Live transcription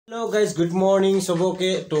Hello guys, good morning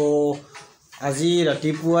सबके तो আজি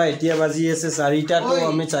ৰাতিপুৱা এতিয়া বাজি আছে 4টা তো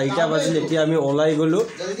আমি 4টা বাজিল এতিয়া আমি ওলাই গলো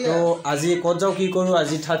তো আজি ক'ত যাও কি কৰো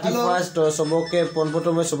আজি 31st তো सबके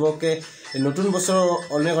পনপতমে सबके নতুন বছৰ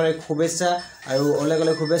অনেক অনেক শুভেচ্ছা আৰু অনেক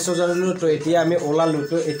অনেক শুভেচ্ছা জানালো তো এতিয়া আমি ওলালো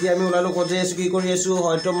ক'ত যাই আছো কি কৰি আছো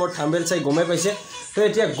হয়তো মোৰ থাম্বনেল চাই গমে পাইছে তো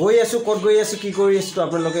এতিয়া গৈ আছো ক'ত গৈ আছো কি কৰি আছো তো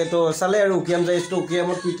আপোনালোকে তো চালে আৰু উকিয়াম যাই আছো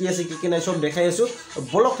উকিয়ামত কি আছে কি নাই সব দেখাই আছো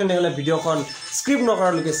ব্লগ তেনেহলে ভিডিওখন স্ক্ৰিপ্ট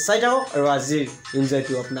নকৰালৈকে চাই থাকক আৰু আজিৰ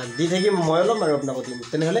এনজয়টো আপোনাক দি থাকিম মই অলপ আৰু আপোনাক দিম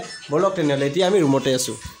তেনেহলে ব্লগ তেনেহলে এতিয়া আমি ৰুমতে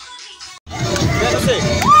আছো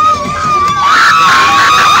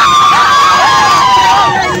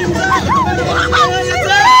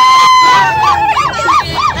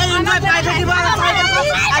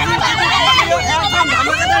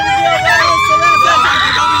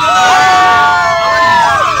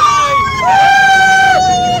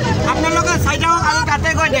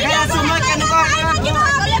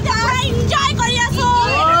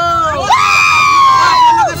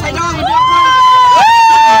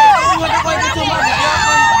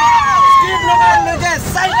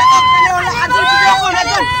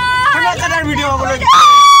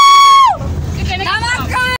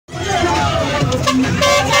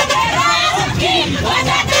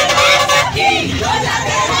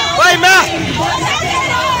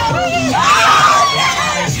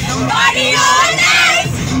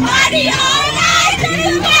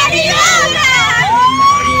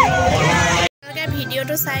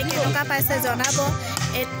ভিডিওটো চাই কেনেকুৱা পাইছে জনাব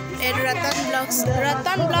Ratan vlogs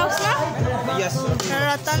na yes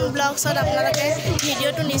Ratan vlogs আপোনালোকে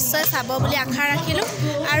ভিডিওটো নিশ্চয় চাব বুলি আশা ৰাখিলো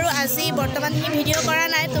আৰু আজি বৰ্তমান হি ভিডিও কৰা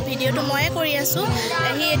নাই তো ভিডিওটো ময়ে কৰি আছো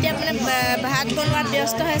হি এতিয়া মানে ভাত বনোৱাত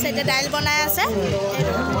ব্যস্ত হৈছে এতিয়া দাইল বনাই আছে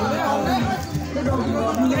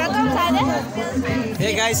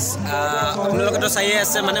Hey guys, আপোনালোকে তো চাই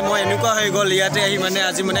আছে মানে মই এনেকুৱা হৈ গল ইয়াতে আহি মানে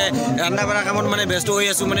আজি মানে ৰান্ধা বাঢ়া কামত মানে ব্যস্ত হৈ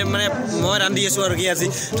আছো মানে মই ৰান্ধি আছো আৰু কি আজি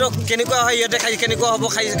তো কেনেকুৱা হয় ইয়াতে খাই কেনেকুৱা হ'ব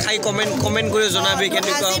খাই কমেন্ট কৰি জনাবি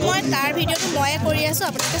কেনেকুৱা হ'ব মই তাৰ ভিডিওটো মই কৰি আছো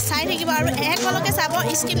আপোনালোকে চাই থাকিব আৰু একলকে চাব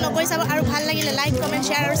স্কিপ নকৰি চাব আৰু ভাল লাগিলে লাইক কমেন্ট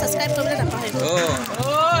শেয়াৰ আৰু সাবস্ক্ৰাইব কৰিবলৈ নাপাহৰিব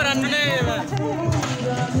ৰান্ধনে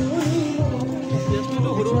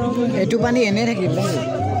এটু পানী এনে থাকিল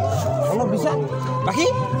অলপ বিছা বাকি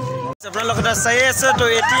আপোনালোকে চাই আছে তো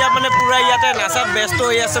এতিয়া মানে পুৰা ইয়াতে নাচাত ব্যস্ত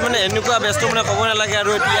হৈ আছে মানে এনেকুৱা ব্যস্ত মানে ক'ব নালাগে আৰু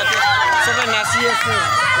ইয়াতে সবে নাচি আছে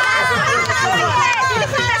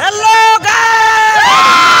হেল্ল গাইস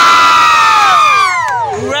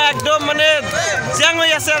পুৰা একদম মানে জেং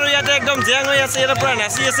হৈ আছে আৰু ইয়াতে একদম জেং হৈ আছে ইয়াতে পুৰা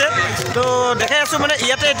নাচি আছে তো দেখাই আছো মানে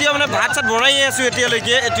ইয়াতে এতিয়া মানে ভাত চাত বনাই আছো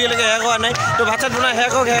এতিয়ালৈকে শেষ হোৱা নাই তো ভাত চাত বনাই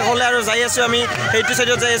শেষ হ'লে আৰু যাই আছো আমি এইটো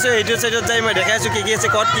সাইডত যাই আছো এইটো সাইডত যাই মই দেখাই আছো কি আছে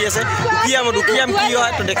ক'ত কি আছে উকিয়াম কি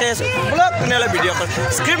হয় তো দেখাই আছো ব্লগ তেনেহ'লে ভিডিঅ'খন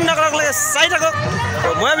স্ক্ৰিপ্ট নকৰাকৈ চাই থাকক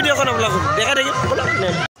মই ভিডিঅ'খন আপোনালোকক দেখাই থাকিম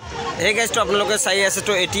এই গাইজটো আপোনালোকে চাই আছে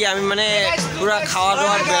তো এতিয়া আমি মানে পুৰা খাওয়া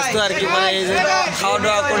দাওয়াত ব্যস্ত আৰু কি মানে এই যে খাওয়া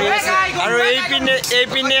দাওয়া কৰি আছে আৰু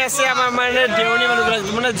এইপিনে আছে আমাৰ মানে দেউনি মানুহবিলাক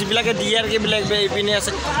মানে যিবিলাকে দিয়ে আৰু কিবিলাক এইপিনে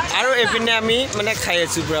আছে আৰু এইপিনে আমি মানে খাই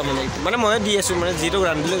আছো পুৰা মানে মই দি আছো মানে যিটো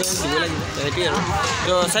ৰান্ধিলে দিব লাগিব সেইটোৱে আৰু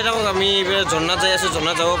তো চাই থাকক আমি জনা যাই আছো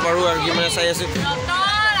জনা যাব পাৰোঁ আৰু কি মানে চাই আছো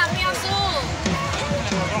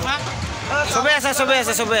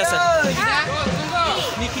সবে আছে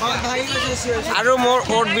আৰু মোৰ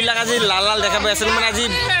ওট বিলাক আজি লাল লাল দেখা পাই আছে মানে আজি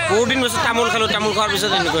বহুত দিন পিছত তামোল খোৱাৰ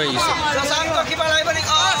পিছত এনেকুৱা হৈ গৈছে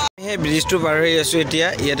সেই ব্ৰিজটো পাৰ হৈ আছো এতিয়া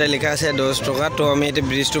ইয়াতে লিখা আছে 10 টকা তো আমি এতিয়া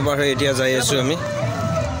ব্ৰিজটো পাৰ হৈ এতিয়া যাই আছো আমি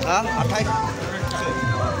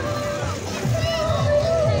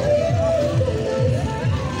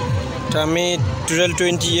তো আমি টোটাল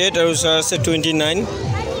 28 আৰু চাৰ আছে 29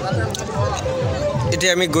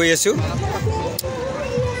 এতিয়া আমি গৈ আছো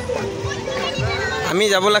আমি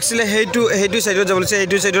যাব লাগছিলে সেইটো সাইডত যাব লাগিছে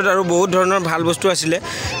সেইটো সাইডত আৰু বহুত ধৰণৰ ভাল বস্তু আছিলে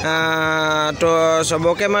তো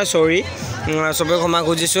সবকে মই সৰি সবে ক্ষমা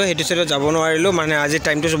খুজিছো সেইটো সাইডত যাব নোৱাৰিলো মানে আজি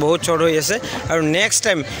টাইমটো বহুত শৰ্ট হৈ আছে আৰু next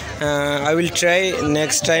time I will try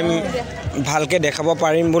next time ভালকে দেখাব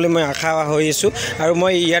পাৰিম বুলি মই আশা হৈ আছো আৰু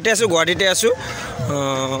মই ইয়াতে আছো গুৱাহাটীতে আছো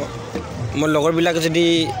মোৰ লগৰবিলাক যদি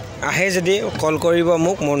আহে যদি কল কৰিব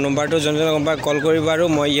মোক মোৰ নম্বৰটো জনাবা কল কৰিব আৰু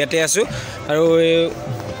মই ইয়াতে আছো আৰু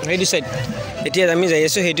সেইটো সাইড এতিয়া আমি যাই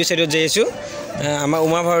আছো সেইটো সাইডত যাই আছো আমাৰ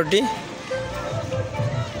উমা ভাৰতী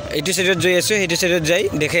এইটো সাইডত যাই আছো সেইটো সাইডত যাই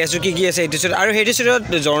দেখাই আছো কি আছে এইটো সাইড আৰু সেইটো সাইডত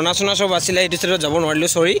জৰ্ণা চনা সব আছিল সেইটো সাইডত যাব নোৱাৰিলো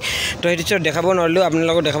সৰি তো সেইটো সাইডত দেখাব নোৱাৰিলো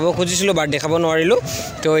আপোনালোকক দেখাব খুজিছিলো বাট দেখাব নোৱাৰিলো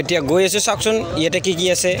তো এতিয়া গৈ আছো চাওকচোন ইয়াতে কি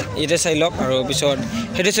আছে ইয়াতে চাই লওক আৰু পিছত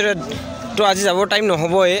সেইটো সাইডত তো আজি যাবৰ টাইম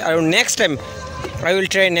নহবই আৰু next time I will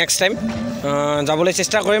try next time যাবলৈ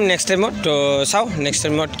চেষ্টা কৰিম নেক্সট টাইমত তো চাও নেক্সট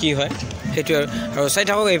টাইমত কি হয় সেইটো আৰু চাই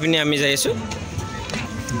থাকক এইপিনে আমি যাই আছো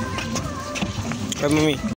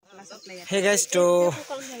মমি হে গাইজ তো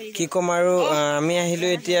কি ক'ম আৰু আমি আহিলোঁ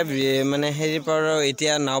এতিয়া মানে হেৰি পাৰ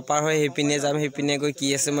এতিয়া নাও পাৰ হৈ সেইপিনে যাম সেইপিনে গৈ কি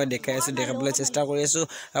আছে মই দেখাই আছোঁ দেখাবলৈ চেষ্টা কৰি আছোঁ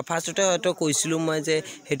ফাৰ্ষ্টতে হয়তো কৈছিলোঁ মই যে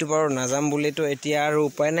সেইটো পাৰ নাযাম বুলি তো এতিয়া আৰু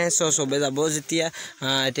উপায় নাই চবে যাব যেতিয়া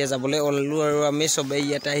এতিয়া যাবলৈ ওলালোঁ আৰু আমি চবে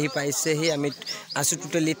ইয়াতে আহি পাইছেহি আমি আছোঁ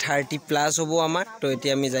টোটেলি 30+ হ'ব আমাৰ তো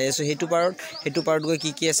এতিয়া আমি যাই আছোঁ সেইটো পাৰত গৈ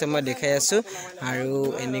কি আছে মই দেখাই আছোঁ আৰু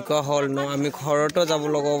এনেকুৱা হ'ল ন আমি ঘৰতো যাব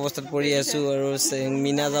লগা অৱস্থাত পৰি আছোঁ আৰু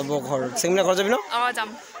চেংমিনা যাব ঘৰত চেংমিনা ঘৰত যাবি ন যাম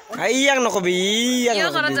ইয়াক নকবি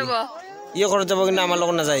ঘৰত যাব কিন্তু আমাৰ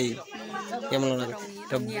লগত নাযায়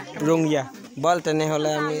ৰঙিয়া বল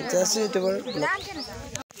তেনেহ'লে আমি আছোঁ এইটো বাৰু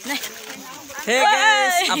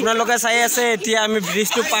আপোনালোকে চাই আছে এতিয়া আমি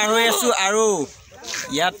ব্ৰিজটো পাৰ হৈ আছোঁ আৰু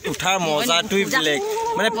ইয়াত উঠাৰ মজাটোৱে বেলেগ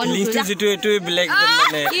মানে ফিলিংছটো যিটো এইটোৱে বেলেগ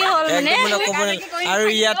মানে একদম মানে ক'ব আৰু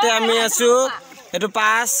ইয়াতে আমি আছোঁ এইটো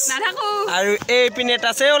 5 আৰু এই পিনে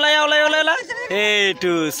আছে ওলাই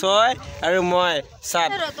এইটো 6 আৰু মই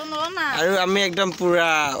 7 আৰু আমি একদম পুৰা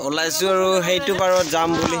ওলাইছোঁ আৰু সেইটো বাৰত যাম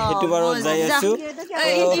বুলি সেইটো বাৰত যাই আছোঁ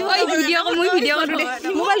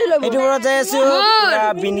সেইটো বাৰত যাই আছোঁ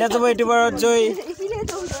বিন্দা যাব এইটো বাৰত জয়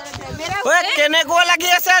কেনেকুৱা লাগি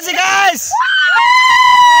আছে আজি গাইছ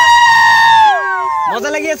মজা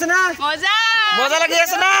লাগি আছে না মজা লাগি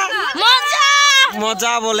আছে না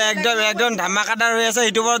মজা বলে একদম ধামাকাদাৰ হৈ আছে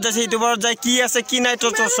এইটো বাৰত যাইছে এইটো বাৰত যাই কি আছে কি নাই তো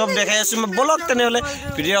চব দেখাই আছোঁ মই বলক তেনেহ'লে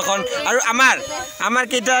ভিডিঅ'খন আৰু আমাৰ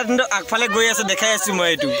কেইটা আগফালে গৈ আছে দেখাই আছোঁ মই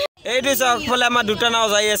এইটো আগফালে আমাৰ দুটা নাও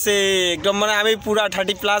যাই আছে একদম মানে আমি পুৰা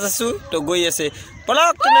 30+ আছোঁ তো গৈ আছে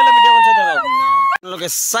বলক তেনেহ'লে ভিডিঅ'খন চাই থাকক আপোনালোকে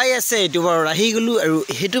চাই আছে এইটো বাৰত আহি গ'লোঁ আৰু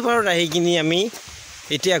সেইটো বাৰত আহি কিনি আমি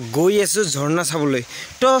এতিয়া গৈ আছোঁ ঝৰ্ণা চাবলৈ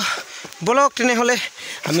তো বলক তেনেহ'লে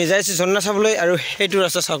আমি যাই আছোঁ ঝৰ্ণা চাবলৈ আৰু সেইটো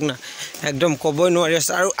ৰাস্তা চাওক না একদম ক'বই নোৱাৰি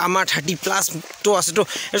আছে আৰু আমাৰ 30+ তো আছে তো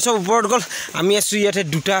এইটো চব ওপৰত গ'ল আমি আছোঁ ইয়াতে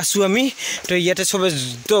দুটা আছোঁ আমি তো ইয়াতে চবে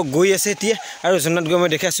তো গৈ আছে এতিয়া আৰু ঝৰ্ণাত গৈ মই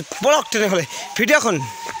দেখাই আছোঁ বলক তেনেহ'লে ভিডিঅ'খন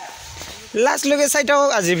লাষ্টলৈকে চাই থাকক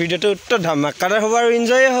আজিৰ ভিডিঅ'টো তো ধামাকাদাৰ হ'ব আৰু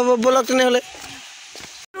এনজয় হ'ব বলক তেনেহ'লে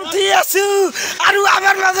উঠি আছোঁ আৰু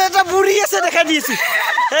আমাৰ মাজত এটা বুঢ়ী আছে দেখাই দি আছোঁ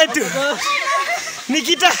এইটো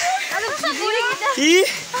নিকিতা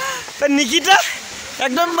নিকিতা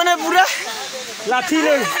একদম মানে পুৰা লাঠি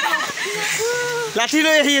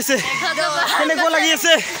লৈ আহি আছে কেনেকুৱা লাগি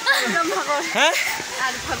আছে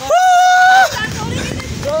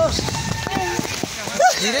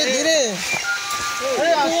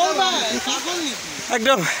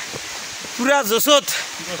একদম পুৰা জছত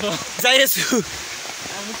যাই আছোঁ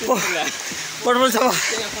পৰ্বল চাবা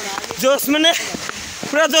জছ মানে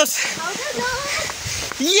পুৰা জছ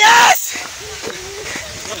Yes!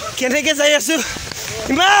 কেনেকৈ যাই আছোঁ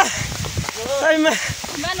ইমান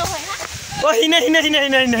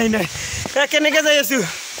কেনেকৈ যাই আছোঁ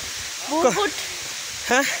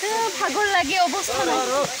ভাগৰ লাগি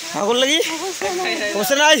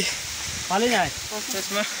অৱস্থা নাই পালি নাই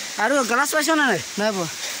আৰু গ্লাছ পাইছ নাই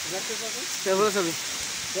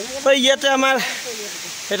পোৱা ইয়াতে আমাৰ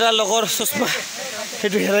এটা লগৰ চশমা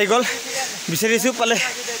সেইটো হেৰাই গ'ল বিচাৰিছোঁ পালে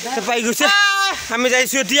পাই গৈছে আমি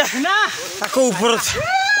যাইছোঁ এতিয়া আকৌ ওপৰত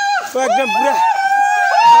একদম পুৰা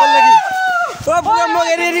লাগি পুৰা মোক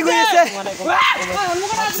এৰি গৈ আছে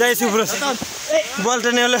যাইছোঁ ওপৰত বল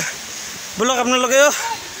তেনেহ'লে বলক আপোনালোকে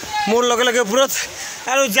মোৰ লগে লগে ওপৰত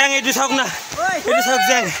আৰু জাং এইটো চাওক না এইটো চাওক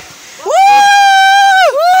জাং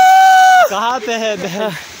कहाँ पे है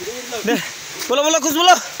बोलो कुछ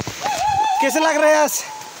बोलो कैसे लग रहा है आज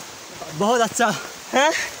बहुत अच्छा है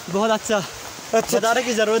बहुत अच्छा बताने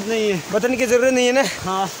की जरूरत नहीं है बताने की जरूरत नहीं है ना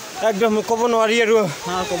हाँ एकदम ক'ব নোৱাৰি আৰু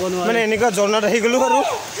हाँ ক'ব নোৱাৰি মানে এনেকুৱা ঝৰ্ণাত আহি গ'লোঁ আৰু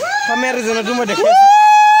আমি আৰু ঝৰ্ণাটো মই দেখি আছোঁ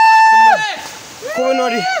ক'ব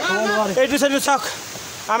নোৱাৰি এইটো চাইডত চাওক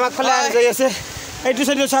আমাক ফালে যাই আছে এইটো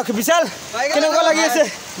চাইডত চাওক বিশাল কেনেকুৱা লাগি আছে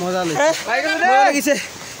মজা লাগিছে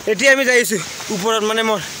এতিয়া আমি যাই আছোঁ ওপৰত মানে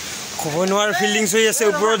মোৰ ক'ব নোৱাৰা ফিলিংছ হৈ আছে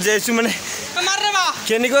ওপৰত যাই আছোঁ মানে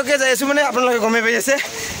কেনেকুৱাকৈ যাই আছোঁ মানে আপোনালোকে গমেই পাই আছে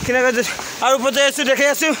কেনেকৈ আৰু ওপৰত যাই আছোঁ দেখাই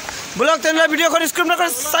আছোঁ বলক তেনেহ'লে ভিডিঅ'খন স্ক্ৰীপ নকৰি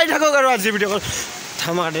চাই থাকক আৰু আজি ভিডিঅ'খন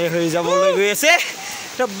ধামাকাদাৰ হৈ যাবলৈ গৈ আছে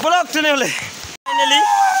তো বলক তেনেহ'লে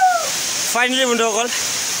ফাইনেলি বন্ধুসকল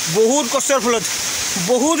বহুত কষ্টৰ ফলত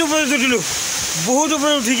বহুত ওপৰত উঠিলোঁ বহুত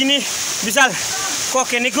ওপৰত উঠি কিনি বিশাল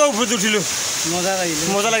কেনেকুৱা ওপৰত উঠিলোঁ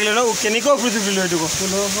মজা লাগিলে ন কেনেকুৱা ওপৰত উঠিলোঁ সেইটো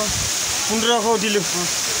 1500 উঠিলোঁ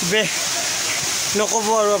নক'ব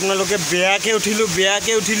আৰু আপোনালোকে বেয়াকৈ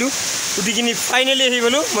উঠিলোঁ উঠি কিনি ফাইনেলি আহি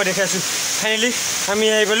পালোঁ মই দেখাইছোঁ ফাইনেলি আমি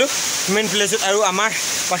আহি পালোঁ মেইন প্লেচত আৰু আমাৰ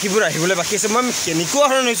বাকীবোৰ আহিবলৈ বাকী আছে মই কেনেকুৱা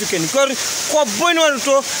ধৰণৰ হৈছোঁ কেনেকুৱা ক'বই নোৱাৰোঁ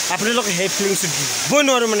তো আপোনালোকে সেই ফিলিংছটো দিবই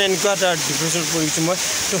নোৱাৰোঁ মানে এনেকুৱা এটা ডিপ্ৰেশ্যনত পৰিছোঁ মই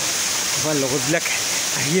তো আমাৰ লগৰবিলাক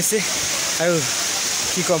আহি আছে আৰু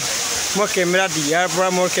কি ক'ম মই কেমেৰাত ইয়াৰ পৰা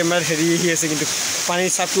মোৰ কেমেৰাত হেৰি আহি আছে কিন্তু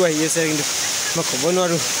পানীৰ চাপটো আহি আছে কিন্তু মই ক'ব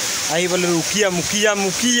নোৱাৰোঁ আহি পালোঁ উকিয়াম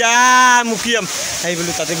আহি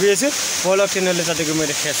পালোঁ তাতে গৈ আছোঁ বলক তেনেহ'লে তাতে গৈ মই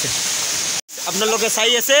দেখাই আছোঁ আপোনালোকে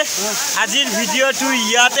চাই আছে আজিৰ ভিডিঅ'টো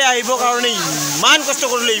ইয়াতে আহিবৰ কাৰণে ইমান কষ্ট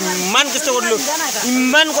কৰিলোঁ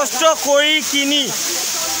ইমান কষ্ট কৰি কিনি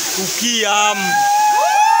উকিয়াম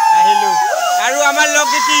আহিলোঁ আৰু আমাৰ লগ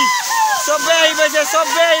কি চবে আহি পাইছে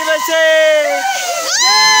চবে আহি পাইছে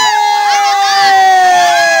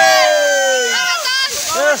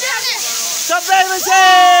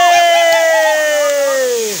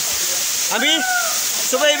আমি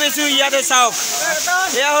চবে আহি পাইছোঁ ইয়াতে চাওক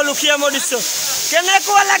এয়া হ'ল উকিয়ামৰ দৃশ্য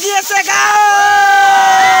কেনেকুৱা লাগি আছে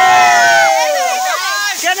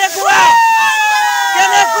কেনেকুৱা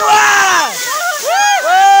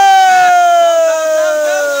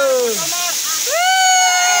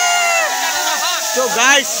তো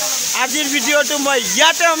গাইজ আজিৰ ভিডিঅ'টো মই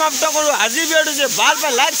ইয়াতে সমাপ্ত কৰোঁ আজিৰ ভিডিঅ'টো যে ভাল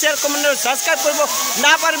পায় লাইক শ্বেয়াৰ কমেণ্ট আৰু ছাবস্ক্ৰাইব কৰিব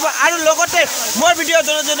নাপাৰিব আৰু লগতে মোৰ ভিডিঅ'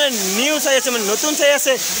 যোনে নিউজ চাই আছে মানে নতুন চাই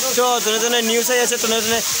আছে তো যোনে নিউজ চাই আছে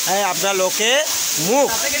তেনেজনে আপোনালোকে মোক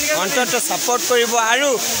অন্তত ছাপোৰ্ট কৰিব আৰু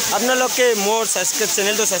আপোনালোকে মোৰ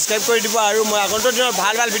চেনেলটো ছাবস্ক্ৰাইব কৰি দিব আৰু মই আগন্তুক দিনত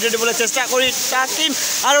ভাল ভিডিঅ' দিবলৈ চেষ্টা কৰি থাকিম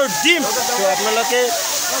আৰু দিম তো আপোনালোকে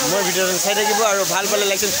মোৰ ভিডিঅ'টো চাই থাকিব আৰু ভাল পালে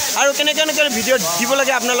লাইক আৰু কেনেকৈ ভিডিঅ' দিব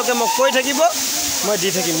লাগে আপোনালোকে মোক কৈ থাকিব মই দি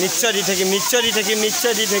থাকিম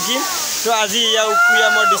নিশ্চয় দি থাকিম তো আজি এয়া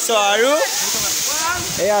উকিয়ামৰ দৃশ্য আৰু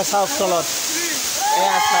এয়া চাওক তলত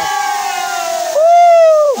এয়া চাওক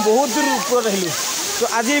বহুত দূৰ ওপৰত আহিলোঁ তো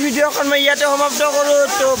আজিৰ ভিডিঅ'খন মই ইয়াতে সমাপ্ত কৰোঁ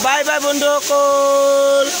তো বাই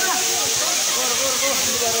বন্ধুসকল